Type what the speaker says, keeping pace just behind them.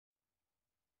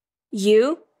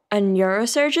You, a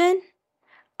neurosurgeon?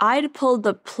 I'd pulled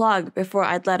the plug before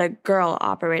I'd let a girl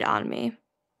operate on me.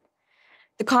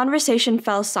 The conversation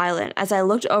fell silent as I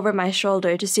looked over my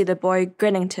shoulder to see the boy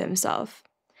grinning to himself.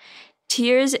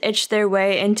 Tears itched their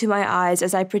way into my eyes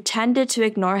as I pretended to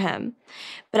ignore him,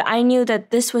 but I knew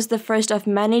that this was the first of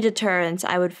many deterrents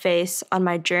I would face on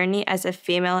my journey as a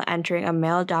female entering a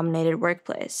male-dominated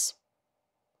workplace.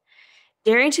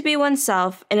 Daring to be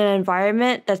oneself in an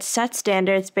environment that sets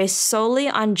standards based solely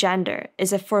on gender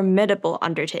is a formidable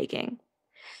undertaking.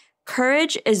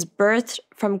 Courage is birthed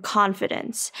from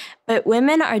confidence, but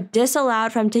women are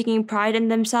disallowed from taking pride in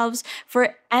themselves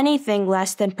for anything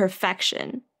less than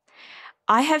perfection.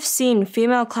 I have seen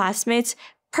female classmates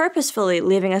purposefully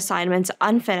leaving assignments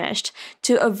unfinished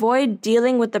to avoid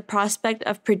dealing with the prospect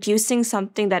of producing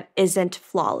something that isn't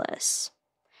flawless.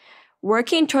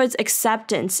 Working towards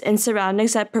acceptance in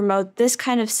surroundings that promote this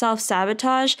kind of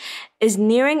self-sabotage is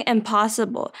nearing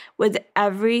impossible with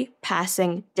every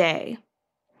passing day.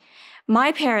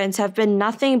 My parents have been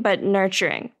nothing but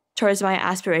nurturing towards my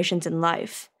aspirations in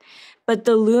life, but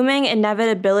the looming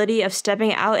inevitability of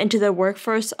stepping out into the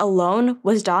workforce alone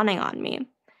was dawning on me.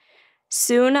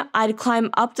 Soon, I'd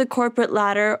climb up the corporate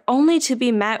ladder only to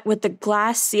be met with the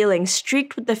glass ceiling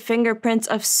streaked with the fingerprints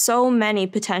of so many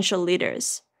potential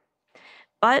leaders.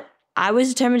 But I was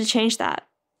determined to change that.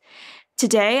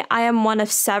 Today, I am one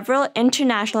of several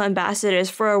international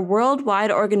ambassadors for a worldwide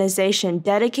organization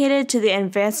dedicated to the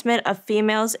advancement of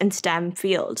females in STEM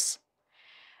fields.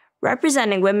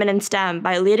 Representing women in STEM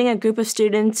by leading a group of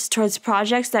students towards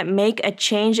projects that make a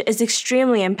change is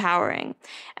extremely empowering,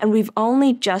 and we've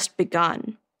only just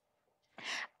begun.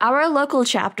 Our local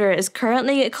chapter is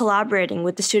currently collaborating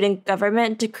with the student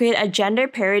government to create a gender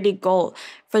parity goal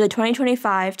for the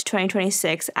 2025 to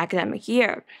 2026 academic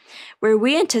year, where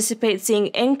we anticipate seeing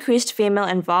increased female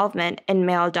involvement in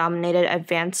male-dominated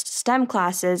advanced STEM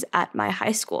classes at my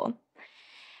high school.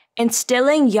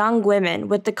 Instilling young women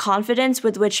with the confidence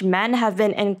with which men have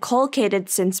been inculcated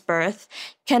since birth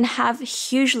can have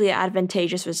hugely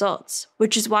advantageous results,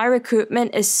 which is why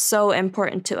recruitment is so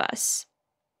important to us.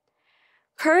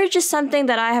 Courage is something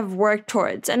that I have worked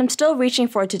towards and am still reaching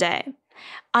for today.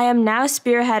 I am now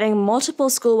spearheading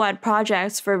multiple school-wide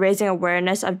projects for raising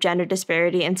awareness of gender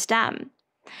disparity in STEM.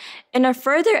 In a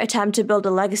further attempt to build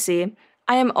a legacy,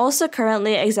 I am also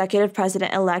currently executive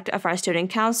president-elect of our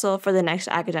student council for the next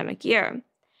academic year.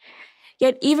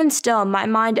 Yet even still, my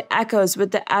mind echoes with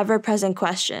the ever-present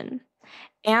question,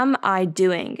 am I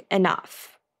doing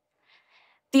enough?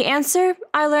 The answer,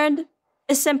 I learned,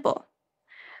 is simple.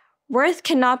 Worth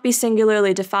cannot be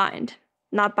singularly defined,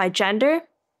 not by gender,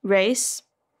 race,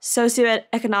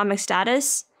 socioeconomic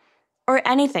status, or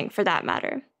anything for that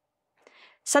matter.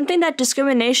 Something that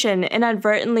discrimination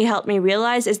inadvertently helped me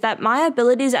realize is that my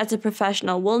abilities as a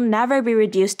professional will never be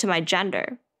reduced to my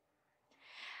gender.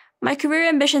 My career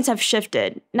ambitions have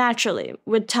shifted, naturally,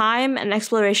 with time and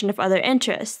exploration of other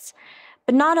interests,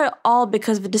 but not at all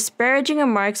because of the disparaging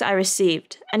remarks I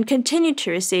received and continue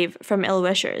to receive from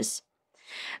ill-wishers.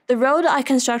 The road I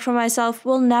construct for myself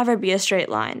will never be a straight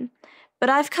line, but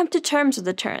I've come to terms with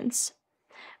the turns.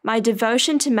 My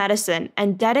devotion to medicine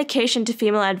and dedication to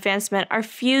female advancement are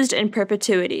fused in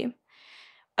perpetuity,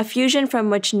 a fusion from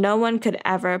which no one could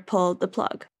ever pull the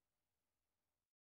plug.